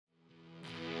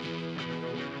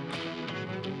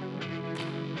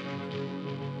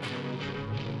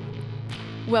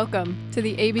Welcome to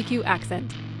the ABQ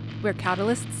Accent, where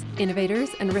catalysts,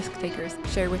 innovators, and risk takers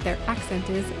share what their accent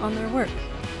is on their work.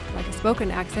 Like a spoken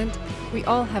accent, we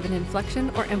all have an inflection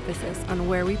or emphasis on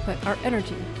where we put our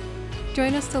energy.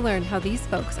 Join us to learn how these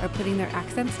folks are putting their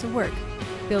accents to work,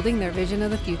 building their vision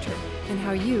of the future, and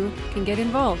how you can get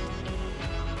involved.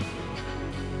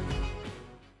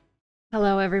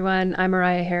 Hello, everyone. I'm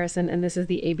Mariah Harrison, and this is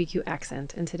the ABQ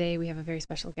Accent. And today we have a very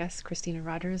special guest, Cristina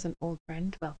Rogers, an old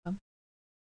friend. Welcome.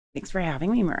 Thanks for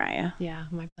having me, Mariah. Yeah,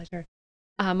 my pleasure.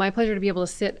 My pleasure to be able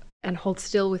to sit and hold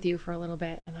still with you for a little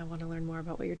bit, and I want to learn more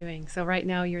about what you're doing. So right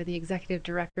now, you're the executive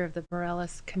director of the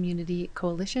Barelas Community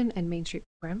Coalition and Mainstreet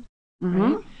program.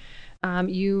 Mm-hmm. Right?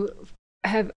 You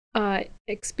have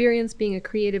experience being a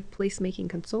creative placemaking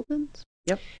consultant.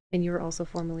 Yep. And you were also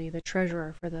formerly the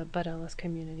treasurer for the Barelas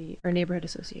Community or Neighborhood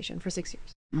Association for 6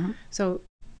 years. Mm-hmm. So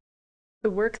the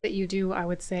work that you do, I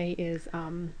would say, is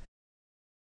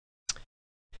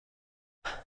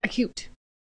acute.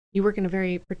 You work in a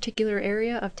very particular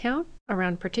area of town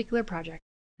around particular projects,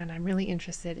 and I'm really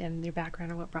interested in your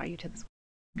background and what brought you to this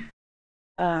work.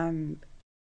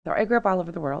 So I grew up all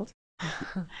over the world.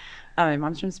 My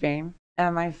mom's from Spain.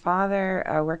 My father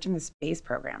worked in the space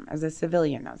program as a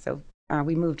civilian, though. So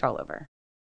we moved all over.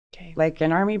 Okay. Like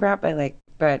an army brat,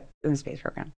 but in the space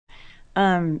program.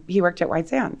 He worked at White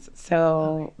Sands.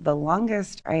 So The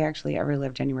longest I actually ever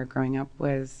lived anywhere growing up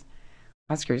was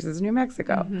Las Cruces, New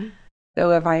Mexico. Mm-hmm.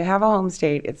 So if I have a home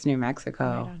state, it's New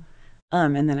Mexico.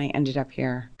 Right And then I ended up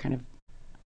here, kind of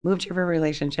moved here for a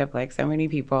relationship like so many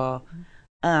people.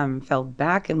 Fell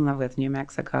back in love with New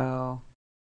Mexico,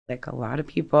 like a lot of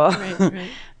people. Right.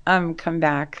 Come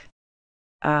back.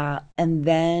 And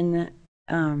then,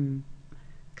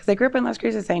 because I grew up in Las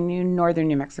Cruces, I knew northern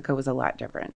New Mexico was a lot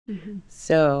different. Mm-hmm.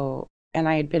 So, and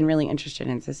I had been really interested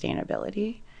in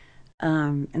sustainability.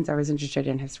 And so I was interested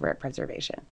in historic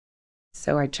preservation.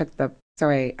 So I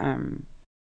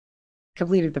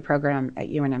completed the program at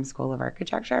UNM School of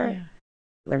Architecture. Yeah.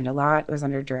 Learned a lot. It was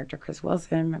under Director Chris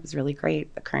Wilson. It was really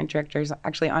great. The current director is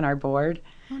actually on our board.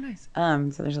 Oh, nice.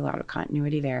 So there's a lot of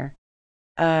continuity there.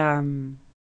 And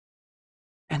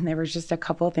there was just a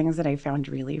couple of things that I found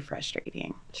really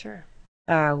frustrating. Sure.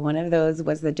 One of those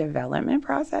was the development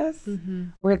process, Mm-hmm.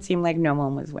 where it seemed like no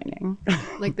one was winning.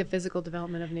 Like the physical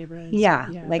development of neighborhoods. Yeah,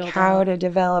 like how out. to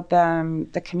develop them,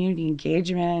 the community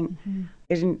engagement. Mm-hmm.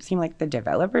 It didn't seem like the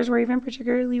developers were even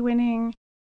particularly winning.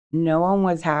 No one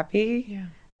was happy. Yeah.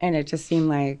 And it just seemed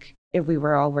like if we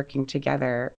were all working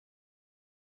together,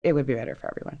 it would be better for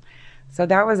everyone. So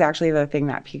that was actually the thing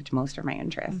that piqued most of my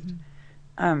interest.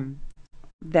 Mm-hmm.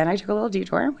 Then I took a little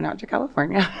detour, went out to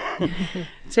California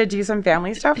to do some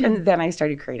family stuff. And then I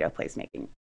started creative placemaking.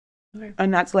 Okay. And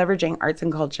And that's leveraging arts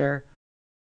and culture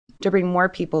to bring more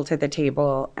people to the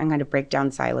table and kind of break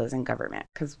down silos in government.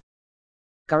 Because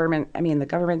the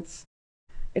government's,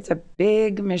 it's a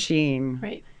big machine.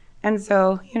 right. And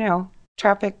so,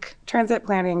 transit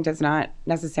planning does not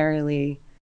necessarily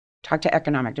talk to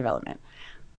economic development.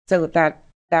 So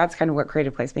that's kind of what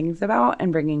creative placemaking is about,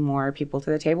 and bringing more people to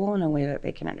the table in a way that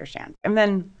they can understand. And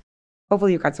then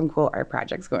hopefully you've got some cool art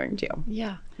projects going too.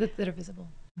 Yeah, that are visible.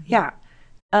 Yeah.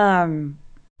 I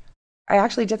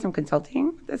actually did some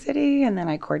consulting with the city, and then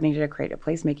I coordinated a creative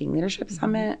placemaking leadership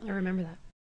summit. I remember that.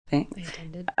 Thanks. I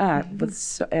attended.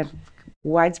 With a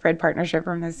widespread partnership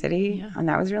from the city, Yeah. and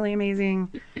that was really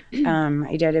amazing.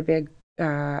 I did a big,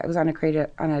 I was on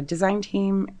a design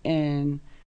team in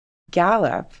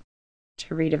Gallup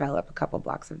to redevelop a couple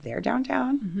blocks of their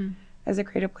downtown Mm-hmm. as a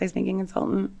creative placemaking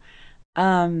consultant.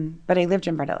 But I lived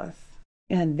in Barelas,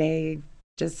 and they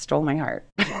just stole my heart.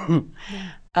 Yeah.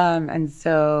 And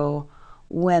so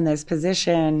when this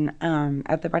position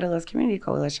at the Barelas Community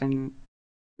Coalition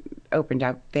opened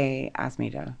up, they asked me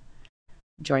to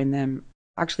join them,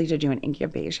 actually to do an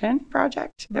incubation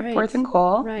project at Right. 4th and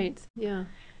Cole. Right. Yeah.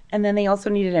 And then they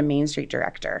also needed a Mainstreet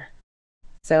director.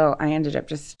 So I ended up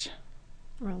just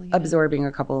Rolling in. absorbing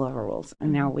a couple of roles.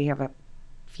 And now we have a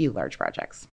few large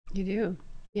projects. You do.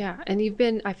 Yeah. And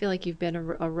I feel like you've been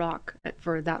a rock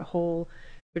for that whole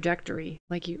trajectory,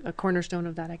 like a cornerstone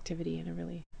of that activity.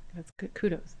 And that's good.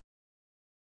 Kudos.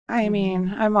 I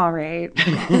mean, I'm all right.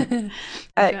 Yeah.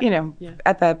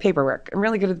 At the paperwork. I'm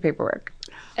really good at the paperwork.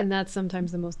 And that's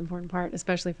sometimes the most important part,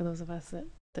 especially for those of us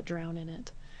that drown in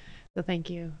it. So thank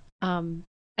you. And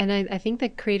I think the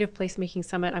Creative Placemaking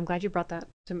Summit, I'm glad you brought that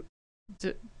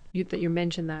that you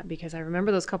mentioned that, because I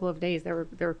remember those couple of days. There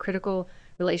were critical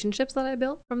relationships that I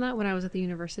built from that when I was at the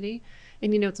university.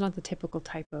 And, it's not the typical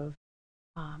type of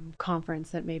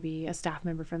conference that maybe a staff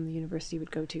member from the university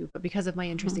would go to. But because of my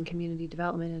interest in community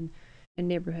development and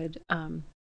neighborhood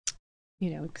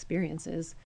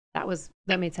experiences,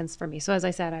 that made sense for me. So as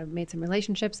I said, I made some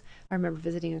relationships. I remember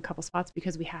visiting a couple spots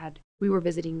because we were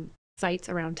visiting sites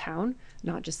around town,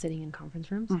 not just sitting in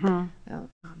conference rooms.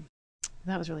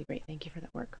 That was really great. Thank you for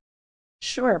that work.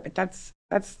 Sure, but that's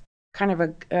kind of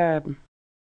a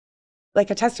like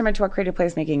a testament to what creative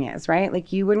placemaking is, right?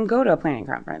 Like you wouldn't go to a planning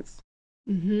conference,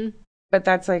 but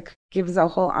that's like gives a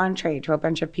whole entree to a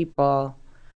bunch of people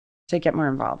to get more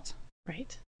involved,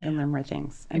 right, and learn more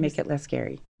things and make it less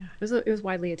scary. Yeah. It was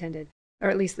widely attended, or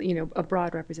at least a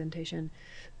broad representation.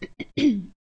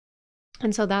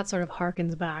 And so that sort of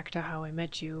harkens back to how I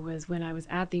met you. Was when I was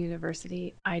at the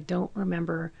university. I don't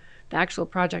remember the actual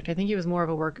project. I think it was more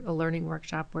of a learning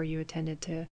workshop where you attended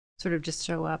to sort of just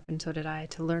show up, and so did I,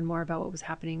 to learn more about what was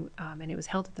happening. And it was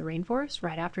held at the rainforest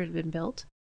right after it had been built.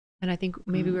 And I think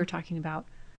maybe we were talking about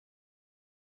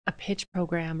a pitch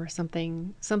program or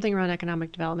something around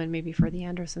economic development, maybe for the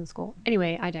Anderson School.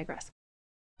 Anyway, I digress.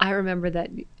 I remember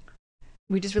that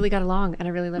we just really got along, and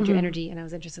I really loved your energy, and I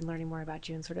was interested in learning more about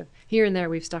you, and sort of here and there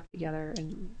we've stuck together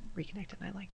and reconnected, and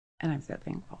I like it. And I'm so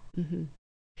thankful.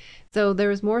 So there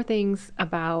was more things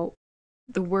about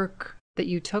the work that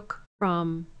you took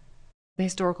from the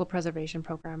historical preservation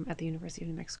program at the University of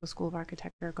New Mexico School of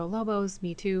Architecture. Go Lobos,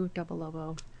 me too, double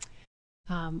Lobo.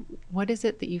 What is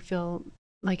it that you feel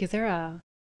like, is there a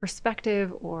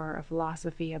perspective or a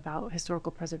philosophy about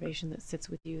historical preservation that sits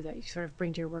with you that you sort of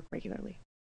bring to your work regularly?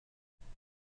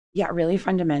 Yeah, really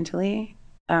fundamentally,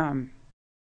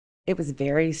 it was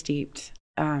very steeped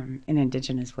in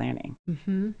Indigenous planning.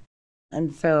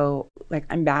 And so, like,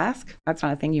 I'm Basque. That's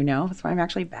not a thing so I'm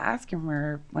actually Basque, and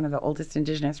we're one of the oldest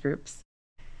Indigenous groups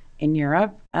in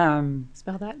Europe.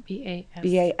 Spell that, B-A-S.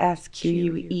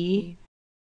 B-A-S-Q-U-E.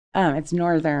 It's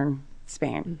northern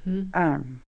Spain.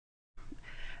 And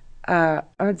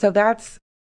so that's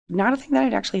not a thing that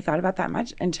I'd actually thought about that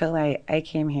much until I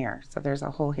came here. So there's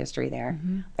a whole history there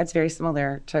that's very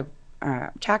similar to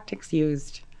tactics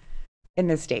used in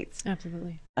the States.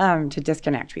 Absolutely. To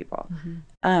disconnect people.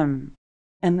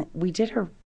 And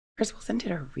Chris Wilson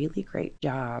did a really great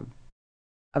job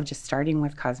of just starting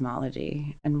with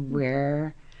cosmology and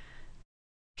where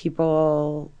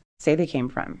people say they came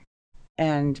from,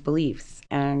 and beliefs,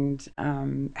 and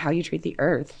how you treat the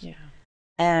earth. Yeah.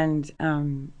 And,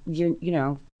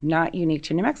 not unique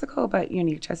to New Mexico, but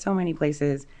unique to so many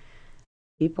places.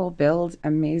 People build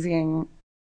amazing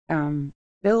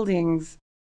buildings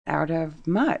out of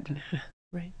mud.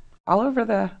 Right. All over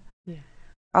the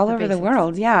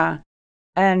world. Yeah.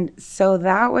 And so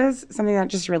that was something that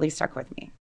just really stuck with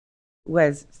me,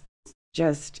 was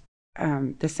just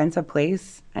the sense of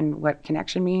place and what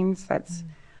connection means. That's,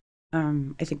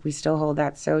 I think we still hold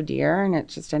that so dear, and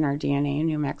it's just in our DNA in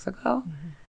New Mexico.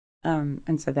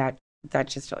 And so that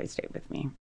just always stayed with me.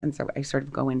 And so I sort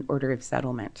of go in order of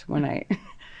settlement when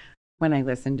I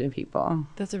listen to people.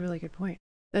 That's a really good point.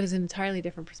 That is an entirely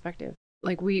different perspective.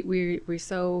 Like we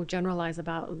so generalize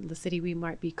about the city we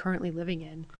might be currently living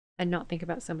in, and not think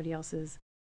about somebody else's,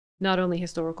 not only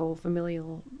historical,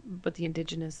 familial, but the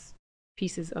Indigenous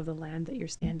pieces of the land that you're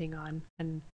standing on.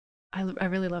 And I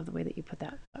really love the way that you put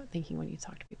that thinking when you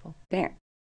talk to people. There.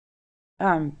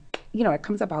 It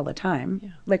comes up all the time. Yeah.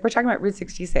 Like, we're talking about Route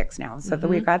 66 now. So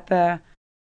we've got the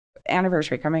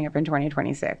anniversary coming up in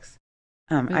 2026.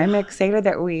 I'm excited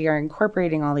that we are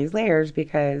incorporating all these layers,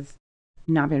 because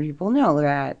not many people know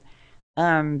that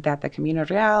the Camino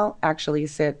Real actually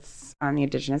sits on the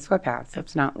Indigenous footpath. So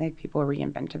it's not like people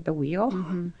reinvented the wheel.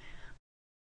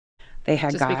 They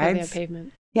had just guides. Because they had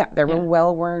pavement. Yeah, there were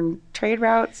well-worn trade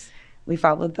routes. We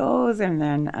followed those, and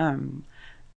then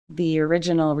the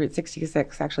original Route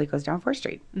 66 actually goes down 4th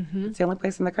Street. It's the only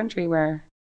place in the country where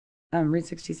Route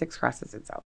 66 crosses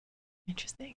itself.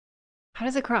 Interesting. How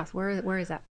does it cross? Where is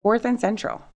that? 4th and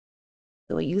Central.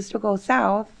 So it used to go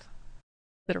south.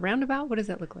 Is it a roundabout? What does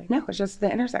that look like? No, it's just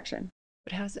the intersection.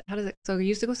 But how does it? So it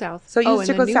used to go south. So it used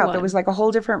to go south. One. There was like a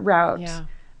whole different route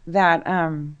that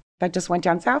that just went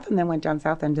down south, and then went down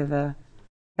south into the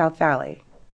South Valley.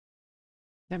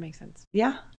 That makes sense.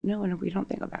 Yeah. No, and we don't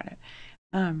think about it.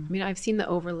 I mean, I've seen the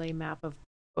overlay map of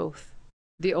both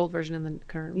the old version and the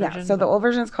current version. Yeah, so the old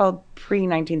version is called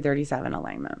pre-1937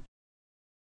 alignment.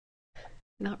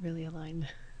 Not really aligned.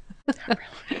 Not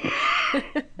really.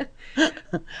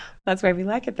 That's why we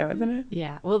like it, though, isn't it?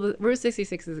 Yeah. Well, the Route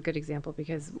 66 is a good example,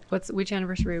 because which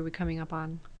anniversary are we coming up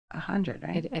on? 100,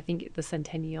 right? I think the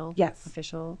centennial. Yes.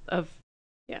 Official of,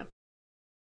 yeah.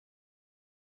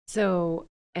 So,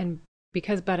 and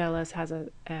because Barelas has a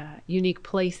unique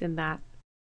place in that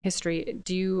history,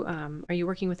 are you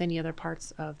working with any other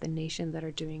parts of the nation that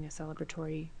are doing a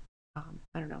celebratory,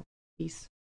 peace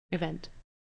event?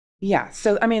 Yeah.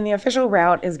 So, I mean, the official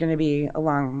route is going to be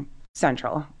along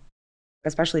Central,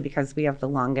 especially because we have the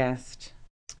longest.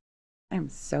 I'm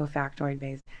so factoid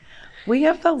based. We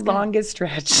have the longest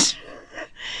stretch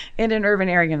in an urban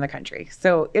area in the country.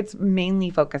 So it's mainly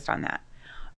focused on that.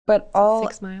 But all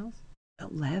 6 miles?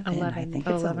 11. 11. I think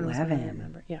Oh, it's 11 was what I 11.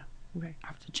 remember. Yeah. Okay. I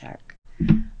have to check.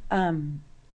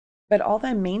 But all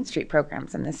the Mainstreet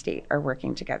programs in the state are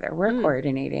working together. We're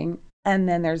coordinating. And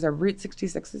then there's a Route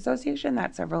 66 association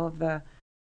that several of the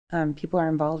people are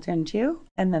involved in too.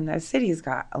 And then the city's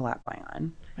got a lot going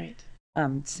on. Right.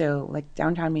 So like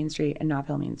downtown Main Street and Nob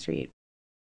Hill Main Street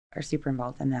are super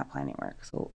involved in that planning work.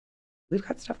 So we've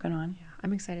got stuff going on. Yeah,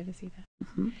 I'm excited to see that.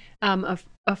 Mm-hmm.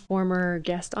 A former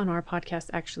guest on our podcast,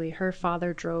 actually, her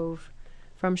father drove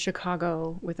from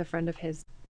Chicago with a friend of his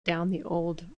down the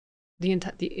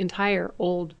entire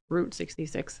old Route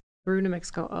 66 through New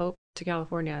Mexico to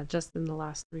California just in the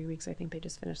last 3 weeks. I think they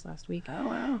just finished last week. Oh,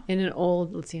 wow. In an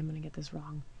old, let's see, I'm going to get this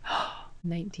wrong,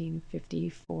 1950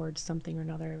 Ford something or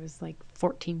another. It was like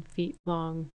 14 feet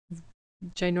long,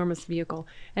 ginormous vehicle.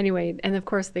 Anyway, and of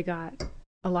course they got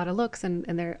a lot of looks and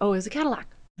they're, it was a Cadillac,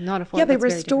 not a Ford. Yeah, they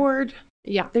restored.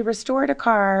 Yeah. They restored a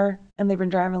car and they've been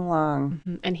driving along.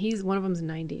 Mm-hmm. And one of them's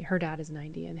 90. Her dad is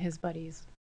 90 and his buddy's,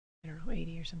 I don't know,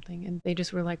 80 or something. And they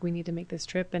just were like, we need to make this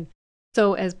trip. And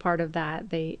so as part of that,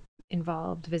 they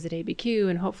involved Visit ABQ,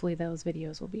 and hopefully those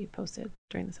videos will be posted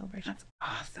during the celebration. That's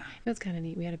awesome. It was kind of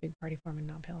neat. We had a big party for him in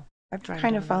Nob Hill. I'm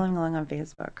kind of following along on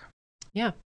Facebook.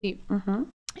 Yeah, neat. Mm-hmm.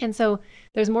 And so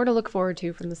there's more to look forward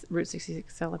to from this Route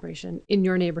 66 celebration in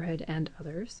your neighborhood and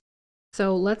others.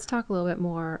 So let's talk a little bit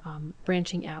more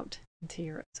branching out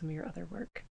into some of your other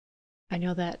work. I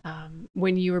know that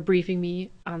when you were briefing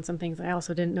me on some things I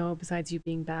also didn't know besides you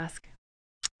being Basque,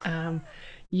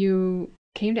 you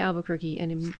came to Albuquerque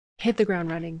and hit the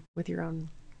ground running with your own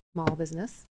small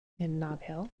business in Nob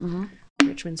Hill,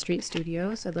 Richmond Street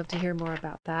Studios. I'd love to hear more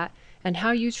about that and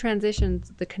how you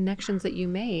transitioned the connections that you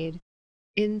made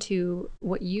into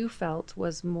what you felt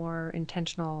was more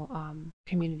intentional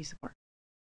community support.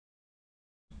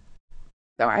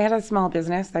 So I had a small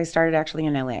business. I started actually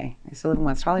in LA. I used to live in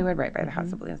West Hollywood, right by the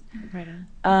House of Blues. Right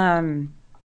on.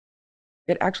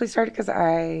 It actually started because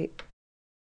I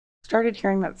started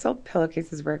hearing that silk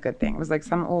pillowcases were a good thing. It was like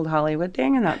some old Hollywood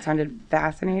thing, and that sounded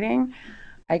fascinating.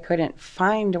 I couldn't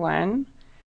find one,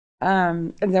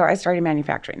 and so I started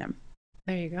manufacturing them.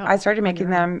 There you go. I started making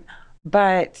them,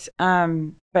 but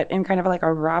in kind of like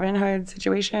a Robin Hood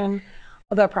situation.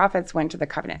 The profits went to the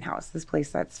Covenant House, this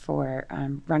place that's for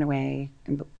runaway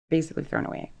and basically thrown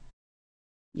away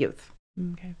youth.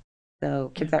 Okay.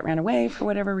 So kids that ran away for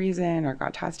whatever reason or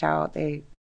got tossed out, they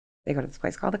go to this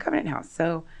place called the Covenant House.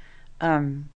 So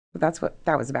that's what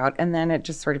that was about. And then it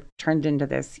just sort of turned into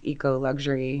this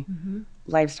eco-luxury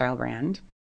lifestyle brand.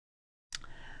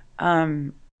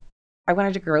 I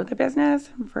wanted to grow the business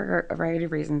for a variety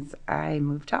of reasons. I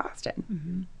moved to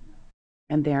Austin.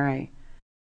 And there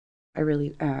I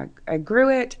really I grew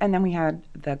it, and then we had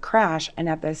the crash, and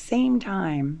at the same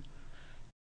time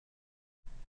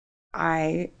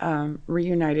I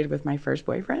reunited with my first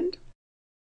boyfriend.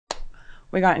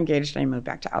 We got engaged and I moved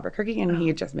back to Albuquerque, and he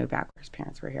had just moved back where his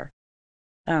parents were here.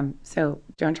 So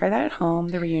don't try that at home.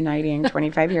 The reuniting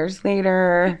 25 years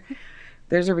later.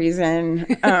 There's a reason.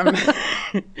 But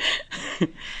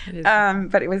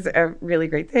it was a really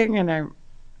great thing, and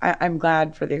I'm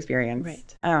glad for the experience.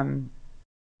 Right.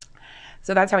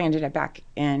 So that's how I ended up back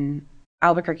in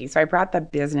Albuquerque. So I brought the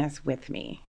business with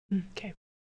me. Okay.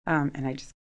 And I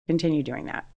just continue doing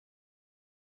that.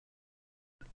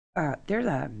 There's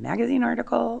a magazine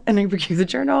article in ABQ, the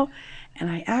journal,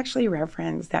 and I actually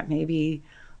reference that maybe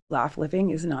loft living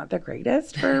is not the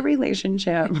greatest for a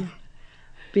relationship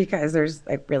because there's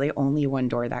like really only one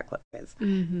door that closes.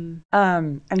 And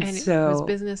so it was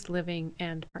business, living,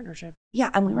 and partnership. Yeah,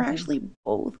 and we were actually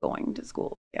both going to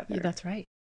school together. Yeah, that's right.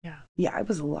 Yeah, it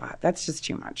was a lot. That's just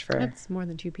too much for. That's more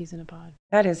than 2 peas in a pod.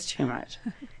 That is too much.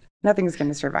 Nothing's going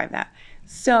to survive that.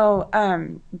 So,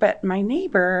 but my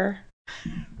neighbor.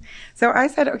 So I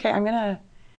said, okay, I'm gonna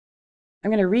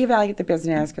reevaluate the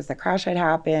business because the crash had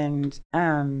happened,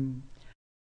 and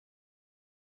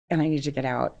I need to get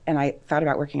out. And I thought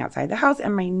about working outside the house,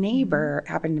 and my neighbor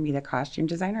happened to be the costume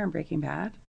designer in Breaking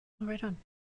Bad. Oh, right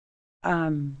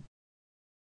on.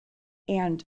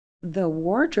 And the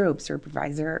wardrobe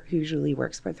supervisor who usually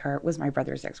works with her was my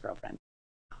brother's ex-girlfriend.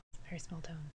 Very small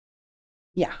town.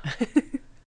 Yeah.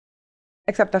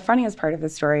 Except the funniest part of the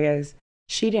story is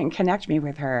she didn't connect me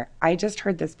with her. I just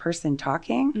heard this person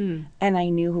talking and I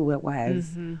knew who it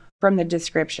was from the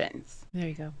descriptions. There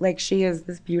you go. Like she is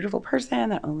this beautiful person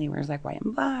that only wears like white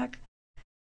and black.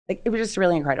 like, it was just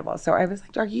really incredible. So I was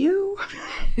like, are you?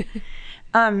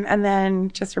 And then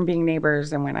just from being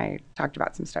neighbors, and when I talked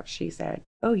about some stuff, she said,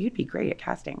 oh, you'd be great at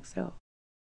casting. So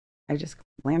I just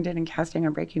landed in casting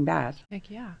on Breaking Bad. Heck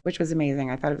yeah. Which was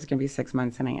amazing. I thought it was going to be 6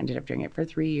 months, and I ended up doing it for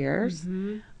 3 years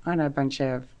on a bunch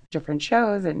of different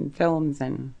shows and films.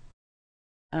 And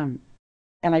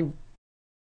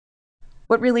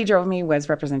what really drove me was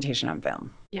representation on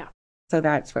film. Yeah. So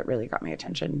that's what really got my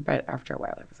attention. But after a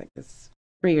while, I was like,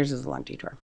 3 years is a long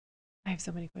detour. I have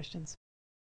so many questions.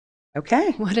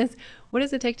 Okay. What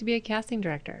does it take to be a casting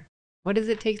director? What does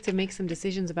it take to make some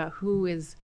decisions about who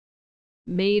is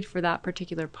made for that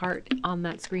particular part on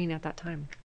that screen at that time?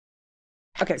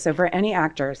 Okay, so for any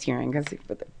actors hearing, because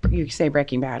you say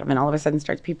Breaking Bad, and then all of a sudden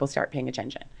people start paying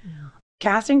attention. Yeah.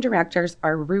 Casting directors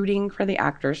are rooting for the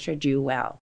actors to do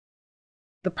well.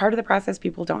 The part of the process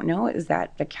people don't know is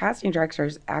that the casting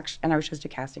directors actually, and I was just a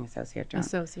casting associate.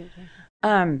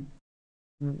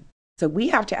 So we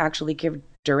have to actually give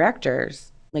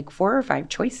directors like 4 or 5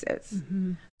 choices.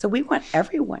 Mm-hmm. So we want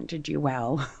everyone to do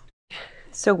well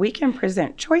so we can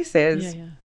present choices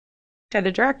to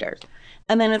the directors.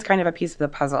 And then it's kind of a piece of the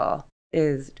puzzle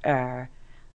is,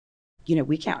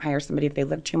 we can't hire somebody if they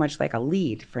look too much like a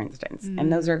lead, for instance. Mm-hmm.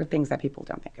 And those are the things that people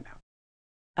don't think about.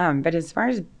 But as far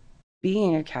as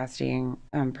being a casting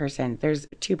person, there's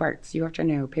 2 parts. You have to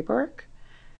know paperwork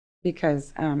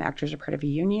because actors are part of a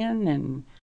union and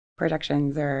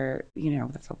productions are,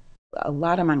 that's a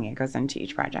lot of money that goes into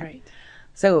each project. Right.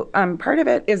 So part of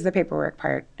it is the paperwork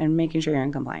part and making sure you're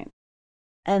in compliance.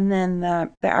 And then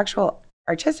the actual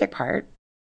artistic part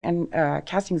and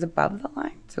casting's above the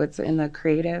line. So it's in the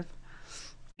creative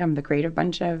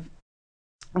bunch of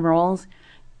roles.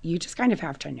 You just kind of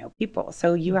have to know people.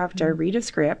 So you have to read a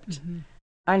script,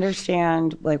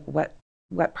 understand like what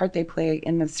part they play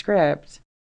in the script,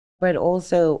 but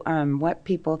also what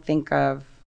people think of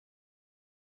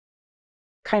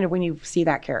kind of when you see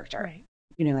that character, right.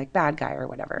 Like bad guy or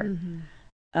whatever.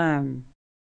 Mm-hmm.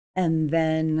 And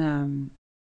then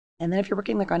if you're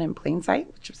working like on In Plain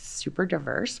Sight, which is super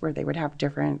diverse, where they would have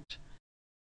different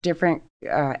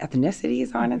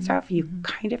ethnicities on and stuff, you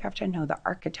kind of have to know the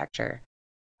architecture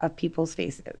of people's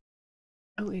faces.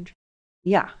 Oh, interesting.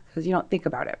 Yeah, because you don't think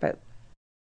about it, but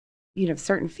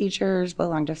certain features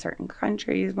belong to certain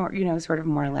countries, more, sort of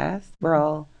more or less.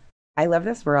 I love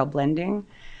this. We're all blending.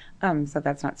 So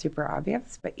that's not super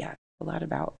obvious, but yeah, a lot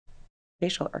about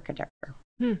facial architecture.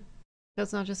 So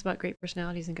it's not just about great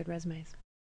personalities and good resumes.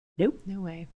 Nope. No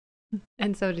way.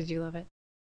 And so did you love it?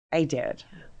 I did.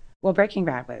 Yeah. Well, Breaking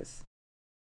Bad was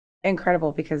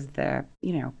incredible because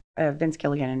Vince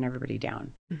Gilligan and everybody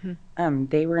down,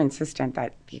 they were insistent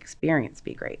that the experience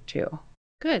be great too.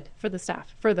 Good for the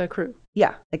staff, for the crew.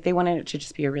 Yeah, like they wanted it to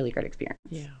just be a really good experience.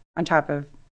 Yeah. On top of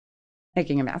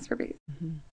making a masterpiece.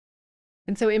 Mm-hmm.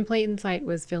 And so In Plain Sight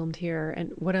was filmed here.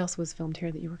 And what else was filmed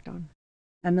here that you worked on?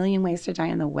 A Million Ways to Die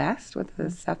in the West with the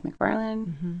Seth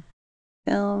MacFarlane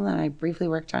film. And I briefly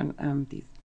worked on these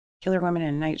Killer Women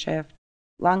in Night Shift.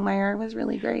 Longmire was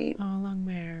really great. Oh,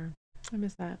 Longmire. I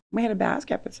miss that. We had a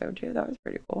Basque episode too. That was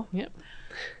pretty cool. Yep.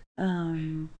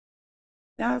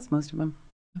 That's most of them.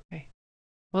 Okay.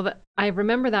 Well, I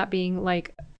remember that being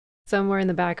like somewhere in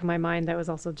the back of my mind that was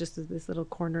also just this little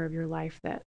corner of your life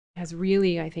that has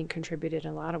really, I think, contributed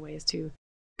in a lot of ways to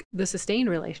the sustained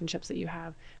relationships that you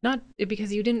have. Not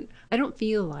because I don't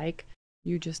feel like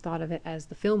you just thought of it as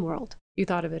the film world. You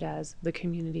thought of it as the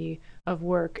community of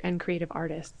work and creative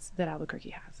artists that Albuquerque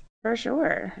has. For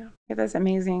sure. Yeah. We have this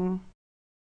amazing,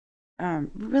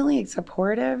 really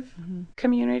supportive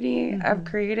community of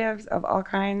creatives of all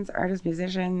kinds, artists,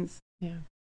 musicians. Yeah.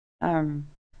 For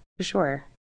sure.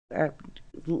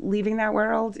 Leaving that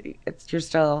world, you're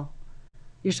still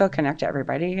connect to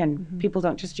everybody, and people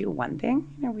don't just do one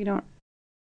thing. We don't,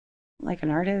 like, an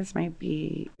artist might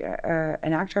be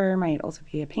an actor, might also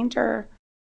be a painter.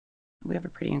 We have a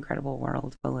pretty incredible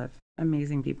world full of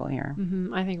amazing people here.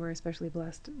 I think we're especially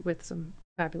blessed with some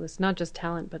fabulous, not just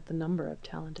talent, but the number of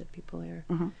talented people here.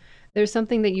 There's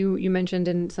something that you mentioned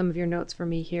in some of your notes for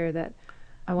me here that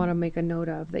I want to make a note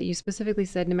of, that you specifically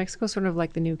said New Mexico is sort of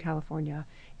like the new California,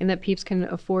 in that peeps can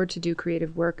afford to do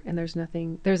creative work, and there's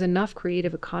enough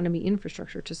creative economy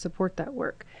infrastructure to support that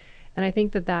work. And I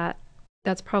think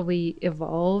that's probably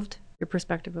evolved your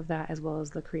perspective of that, as well as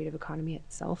the creative economy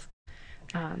itself.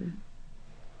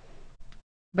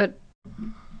 But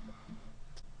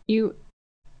I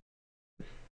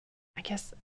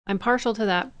guess I'm partial to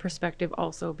that perspective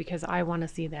also because I want to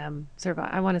see them survive.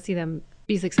 I want to see them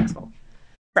be successful.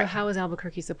 Right. So how is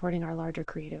Albuquerque supporting our larger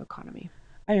creative economy?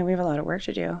 I mean, we have a lot of work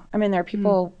to do. I mean, there are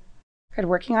people kind of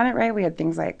working on it, right? We had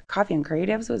things like Coffee and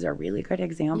Creatives was a really good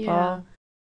example. Yeah.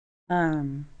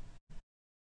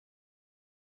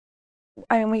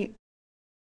 I mean,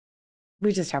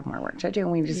 we just have more work to do,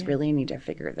 and we just really need to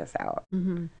figure this out.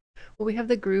 Mm-hmm. Well, we have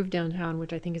the Groove downtown,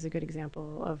 which I think is a good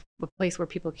example of a place where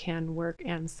people can work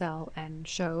and sell and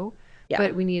show,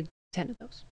 but we need 10 of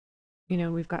those. You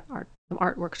know, we've got some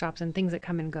art workshops and things that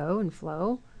come and go and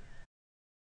flow.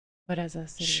 But as a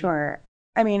city. Sure.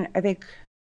 I mean, I think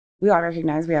we all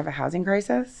recognize we have a housing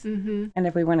crisis. Mm-hmm. And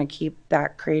if we want to keep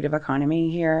that creative economy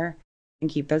here and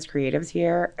keep those creatives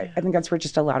here, I think that's where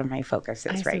just a lot of my focus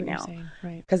is right now.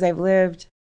 Right. Because I've lived,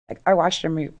 like, I watched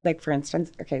them, like, for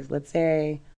instance, okay, let's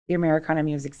say the Americana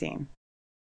music scene.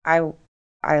 I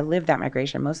lived that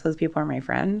migration. Most of those people are my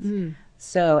friends. Mm.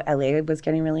 So LA was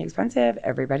getting really expensive.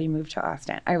 Everybody moved to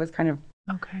Austin. I was kind of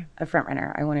a front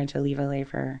runner. I wanted to leave LA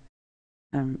for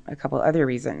a couple other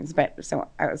reasons. But so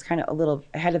I was kind of a little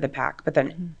ahead of the pack. But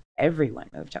then everyone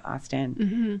moved to Austin.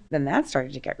 Mm-hmm. Then that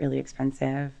started to get really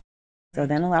expensive. So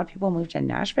then a lot of people moved to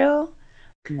Nashville.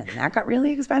 And then that got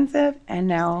really expensive. And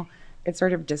now it's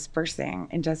sort of dispersing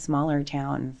into smaller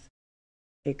towns,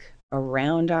 like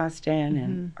around Austin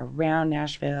and around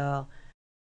Nashville.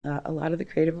 A lot of the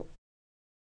creative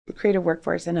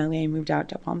workforce in LA moved out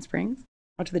to Palm Springs,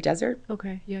 out to the desert.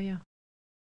 Okay, yeah.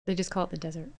 They just call it the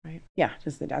desert, right? Yeah,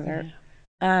 just the desert.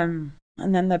 Yeah.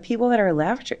 And then the people that are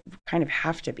left kind of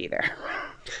have to be there.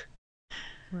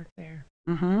 Work there.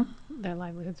 Mm-hmm. Their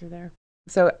livelihoods are there.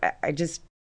 So I just,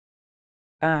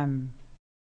 we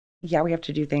have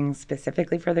to do things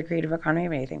specifically for the creative economy,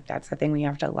 but I think that's the thing we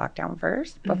have to lock down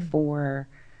first before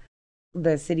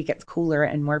the city gets cooler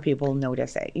and more people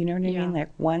notice it. You know what I mean? Like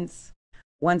once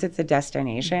it's a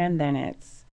destination, then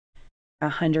it's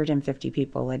 150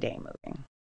 people a day moving.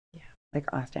 Yeah.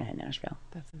 Like Austin and Nashville.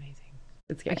 That's amazing.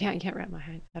 It's scary. I can't wrap my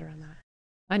head around that.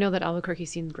 I know that Albuquerque's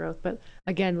seen growth, but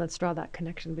again, let's draw that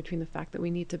connection between the fact that we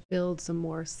need to build some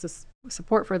more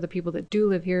support for the people that do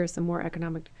live here, some more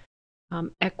economic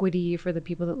equity for the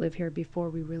people that live here before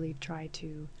we really try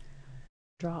to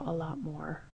draw a lot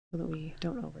more so that we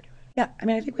don't overdo it. Yeah, I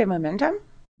mean, I think we have momentum.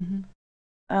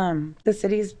 Mm-hmm. The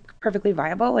city's perfectly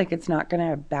viable. Like, it's not going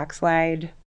to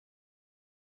backslide,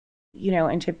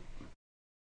 into,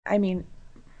 I mean,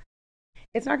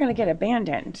 it's not going to get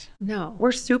abandoned. No.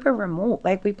 We're super remote.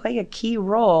 Like, we play a key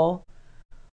role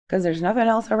because there's nothing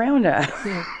else around us.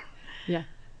 Yeah.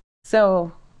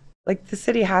 So, like, the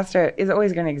city is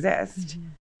always going to exist. Mm-hmm.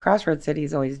 Crossroads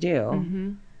cities always do.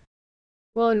 Mm-hmm.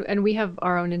 Well, and we have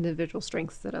our own individual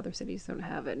strengths that other cities don't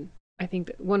have. And I think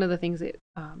that one of the things that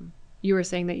you were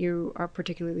saying that you are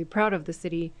particularly proud of the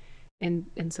city and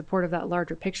in support of that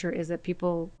larger picture is that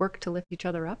people work to lift each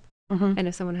other up. Mm-hmm. And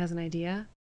if someone has an idea,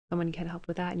 someone can help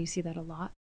with that. And you see that a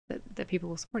lot, that people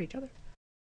will support each other.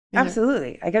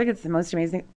 Absolutely. I gotta get the most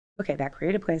amazing. Okay, that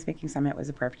Creative Placemaking Summit was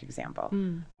a perfect example.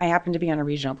 I happened to be on a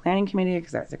regional planning committee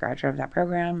because I was a graduate of that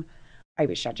program. I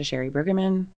reached out to Sherry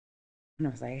Brueggemann and I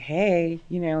was like, hey,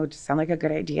 does sound like a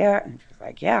good idea? And she was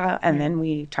like, yeah. And then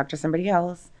we talked to somebody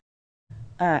else.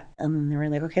 And then they were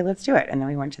like, okay, let's do it. And then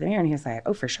we went to the mayor and he was like,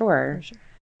 oh, for sure.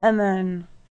 And then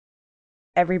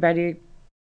everybody,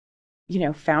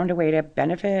 found a way to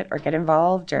benefit or get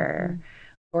involved or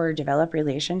develop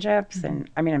relationships. Mm-hmm. And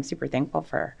I mean, I'm super thankful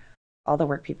for all the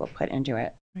work people put into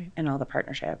it and all the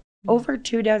partnership. Yeah. Over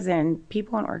 24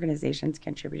 people and organizations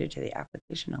contributed to the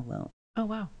application alone. Oh,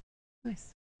 wow.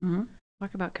 Nice. Mm-hmm.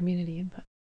 Talk about community input.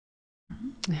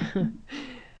 Mm-hmm.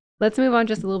 Let's move on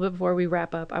just a little bit before we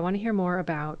wrap up. I want to hear more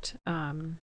about,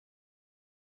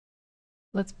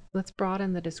 let's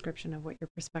broaden the description of what your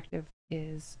perspective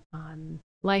is on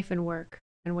life and work.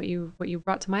 And what you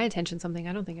brought to my attention, something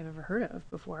I don't think I've ever heard of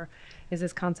before, is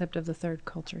this concept of the third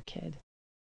culture kid.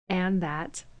 And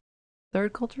that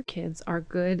third culture kids are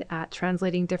good at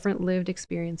translating different lived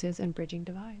experiences and bridging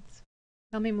divides.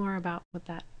 Tell me more about what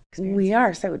that experience is. We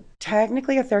are. So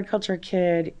technically a third culture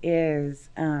kid is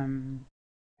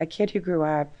a kid who grew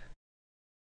up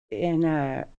in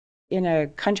a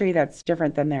country that's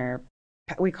different than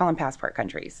we call them passport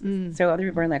countries. So other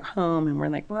people are like home and we're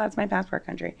like, well, that's my passport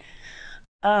country.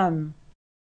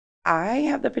 I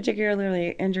have the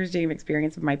particularly interesting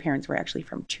experience of my parents were actually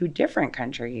from 2 different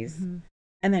countries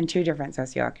and then 2 different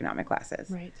socioeconomic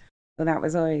classes. Right. So that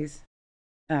was always,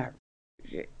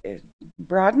 it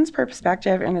broadens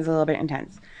perspective and is a little bit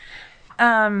intense.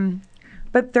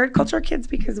 But third culture kids,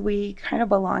 because we kind of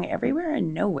belong everywhere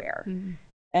and nowhere. Mm-hmm.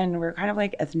 And we're kind of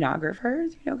like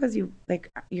ethnographers, because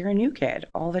you're a new kid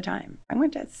all the time. I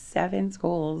went to 7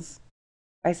 schools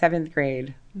by 7th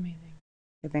grade. Amazing.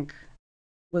 I think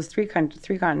it was 3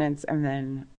 continents and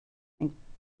then I think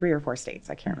 3 or 4 states.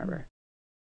 I can't remember.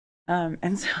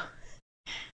 And so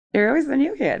you're always the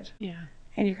new kid. Yeah.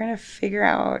 And you kind of figure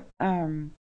out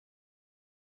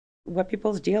what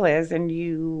people's deal is. And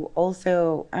you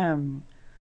also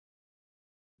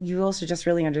just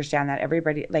really understand that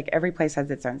everybody, like every place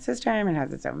has its own system, it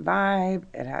has its own vibe,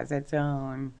 it has its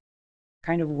own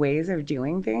kind of ways of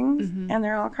doing things, and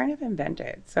they're all kind of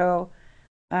invented. So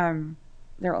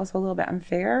they're also a little bit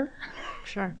unfair.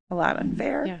 Sure. A lot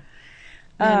unfair.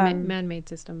 Yeah. Man-made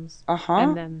systems.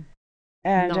 And then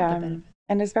not the benefit.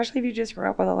 And especially if you just grew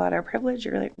up with a lot of privilege,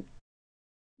 you're like,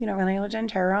 you know, when I lived in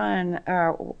Tehran,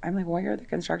 I'm like, why are the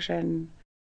construction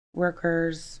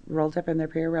workers rolled up in their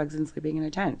prayer rugs and sleeping in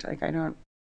a tent? Like, I don't.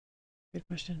 Good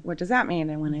question. What does that mean?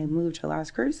 And when I moved to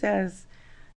Las Cruces,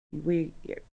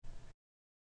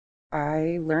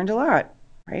 I learned a lot,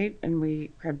 right? And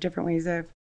we have different ways of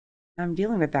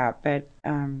dealing with that. But I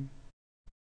don't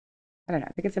know.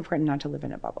 I think it's important not to live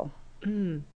in a bubble.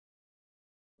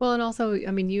 Well, and also,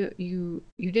 I mean, you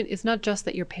didn't. It's not just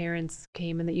that your parents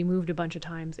came and that you moved a bunch of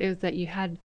times. It was that you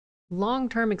had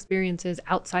long-term experiences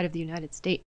outside of the United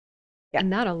States,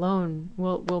 and that alone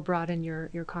will broaden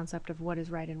your concept of what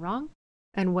is right and wrong,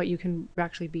 and what you can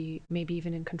actually be maybe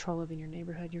even in control of in your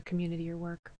neighborhood, your community, your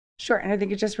work. Sure, and I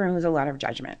think it just removes a lot of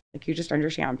judgment. Like, you just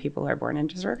understand people are born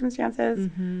into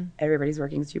circumstances. Everybody's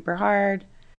working super hard.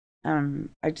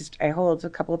 I hold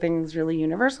a couple of things really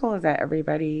universal, is that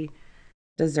everybody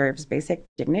deserves basic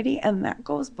dignity, and that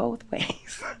goes both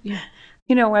ways. Yeah.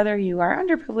 You know, whether you are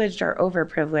underprivileged or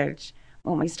overprivileged,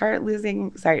 when we start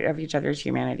losing sight of each other's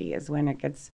humanity is when it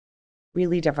gets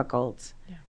really difficult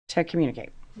to communicate.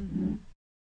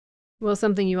 Well,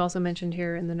 something you also mentioned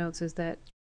here in the notes is that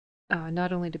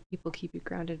not only do people keep you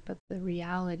grounded, but the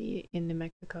reality in New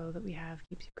Mexico that we have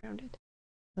keeps you grounded.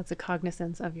 That's a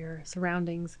cognizance of your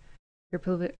surroundings, your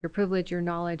privilege, your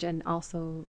knowledge, and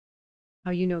also how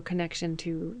you know connection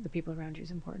to the people around you is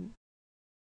important.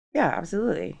 Yeah,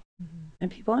 absolutely.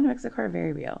 And people in New Mexico are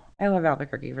very real. I love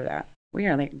Albuquerque for that. We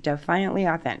are like defiantly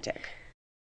authentic.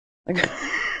 Like,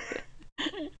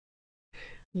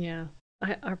 yeah,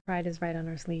 our pride is right on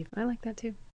our sleeve. I like that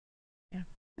too. Yeah.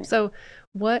 So,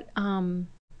 what are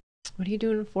you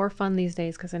doing for fun these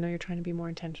days? Because I know you're trying to be more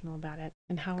intentional about it.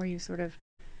 And how are you sort of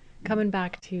coming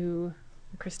back to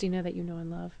Cristina that you know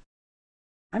and love?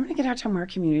 I'm going to get out to more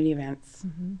community events.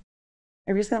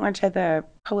 I recently went to there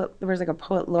was like a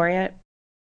poet laureate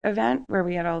event where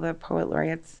we had all the poet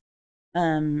laureates.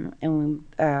 And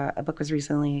a book was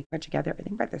recently put together, I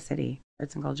think by the city,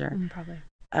 Arts and Culture. Probably.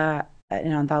 An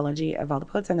anthology of all the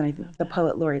poets. And then I think the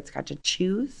poet laureates got to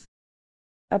choose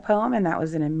a poem, and that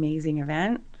was an amazing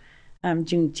event.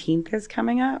 Juneteenth is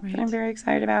coming up that I'm very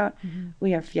excited about.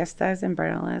 We have fiestas in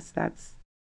Barelas. That's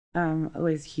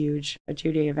always huge. A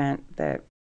 2-day event. The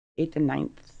 8th and 9th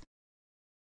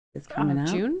is coming up.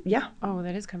 June? Yeah. Oh,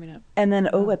 that is coming up. And then,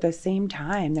 at the same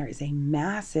time, there is a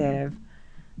massive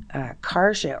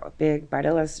car show, big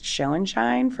Barelas Show and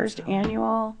Shine, first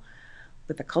annual,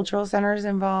 with the cultural centers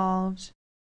involved.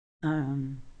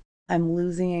 I'm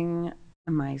losing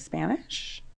my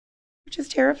Spanish, which is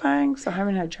terrifying. So I'm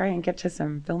going to try and get to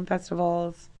some film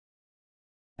festivals.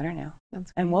 I don't know.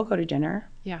 And we'll go to dinner.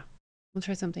 Yeah. We'll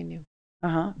try something new.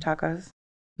 Tacos.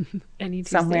 Any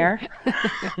Tuesday. Somewhere.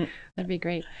 That'd be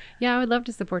great. Yeah, I would love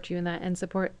to support you in that and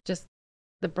support just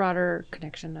the broader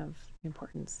connection of the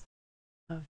importance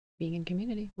of being in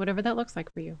community, whatever that looks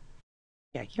like for you.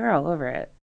 Yeah, you're all over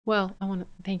it. Well, I want to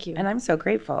thank you. And I'm so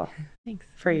grateful. Thanks.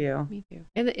 For you. Me too.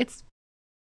 And it's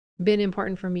been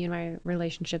important for me in my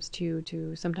relationships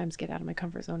to sometimes get out of my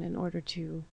comfort zone in order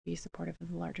to be supportive of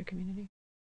the larger community.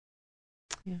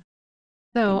 Yeah.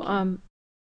 So,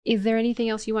 is there anything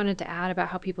else you wanted to add about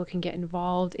how people can get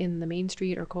involved in the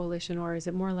Mainstreet or coalition, or is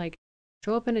it more like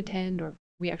show up and attend, or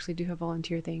we actually do have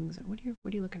volunteer things? What are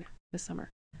you looking at this summer?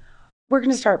 We're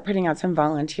going to start putting out some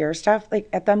volunteer stuff. Like,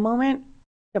 at the moment,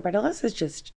 the Barelas is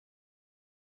just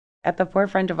at the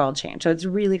forefront of all change. So it's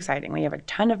really exciting. We have a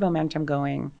ton of momentum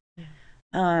going.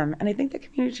 And I think the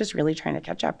community is just really trying to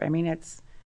catch up. I mean, it's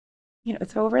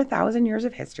over 1,000 years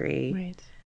of history. Right.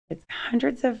 It's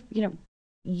hundreds of,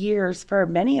 years for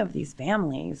many of these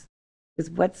families. Because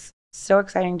what's so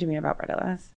exciting to me about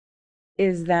Barelas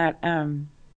is that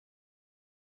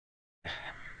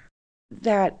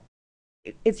that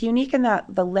it's unique in that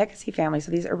the legacy families,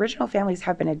 so these original families,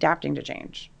 have been adapting to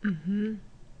change,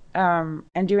 and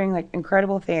doing like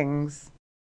incredible things,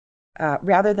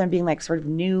 rather than being like sort of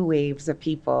new waves of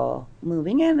people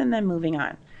moving in and then moving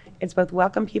on. It's both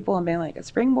welcome people and being like a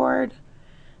springboard,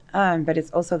 but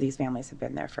it's also these families have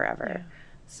been there forever. Yeah.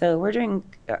 So we're having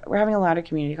a lot of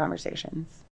community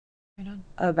conversations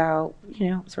about,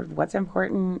 sort of what's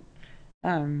important,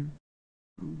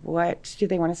 what do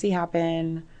they want to see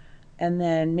happen, and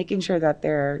then making sure that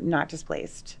they're not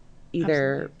displaced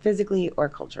either Absolutely. physically or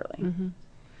culturally. Mm-hmm.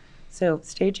 So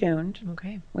stay tuned.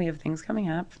 Okay. We have things coming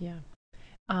up. Yeah.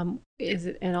 Is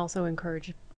it, and also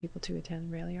encourage people to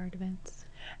attend rail yard events?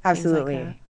 Absolutely. Things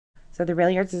like So the rail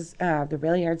yards is the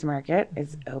rail yards market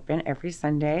is open every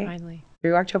Sunday finally.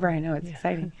 through October. I know it's Yeah.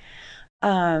 exciting.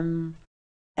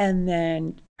 And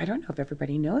then I don't know if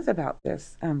everybody knows about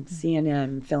this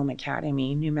CNM Film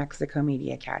Academy, New Mexico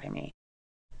Media Academy.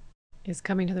 Is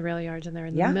coming to the rail yards, and they're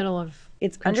in Yeah. the middle of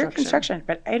It's under construction,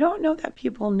 but I don't know that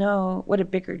people know what a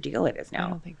bigger deal it is I now.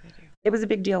 don't think they do. It was a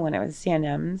big deal when it was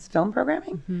CNM's film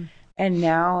programming, Mm-hmm. and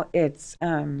now it's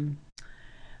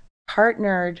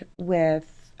partnered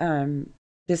with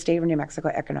the state of New Mexico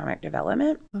Economic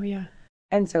Development. Oh yeah.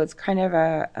 And so it's kind of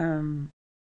a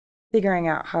figuring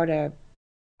out how to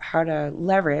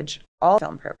leverage all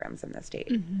film programs in the state,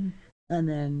 Mm-hmm. and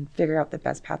then figure out the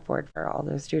best path forward for all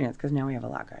those students, because now we have a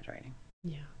lot graduating.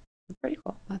 Yeah. It's pretty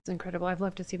cool. That's incredible. I'd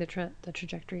love to see the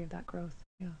trajectory of that growth.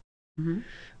 Yeah. Mm-hmm.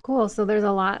 Cool. So there's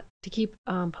a lot to keep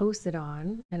posted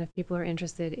on, and if people are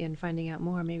interested in finding out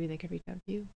more, maybe they could reach out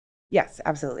to you. Yes,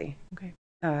 absolutely. Okay.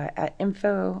 At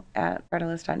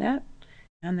info@barelas.net,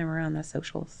 and then we're on the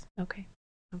socials. Okay.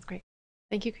 Sounds great.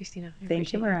 Thank you, Cristina. I Thank you,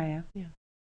 appreciate it. Mariah. Yeah.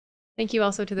 Thank you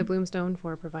also to the Bloomstone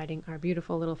for providing our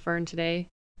beautiful little fern today.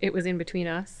 It was in between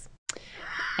us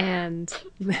and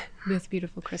this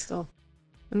beautiful crystal.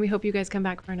 And we hope you guys come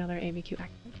back for another ABQ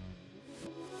Activate.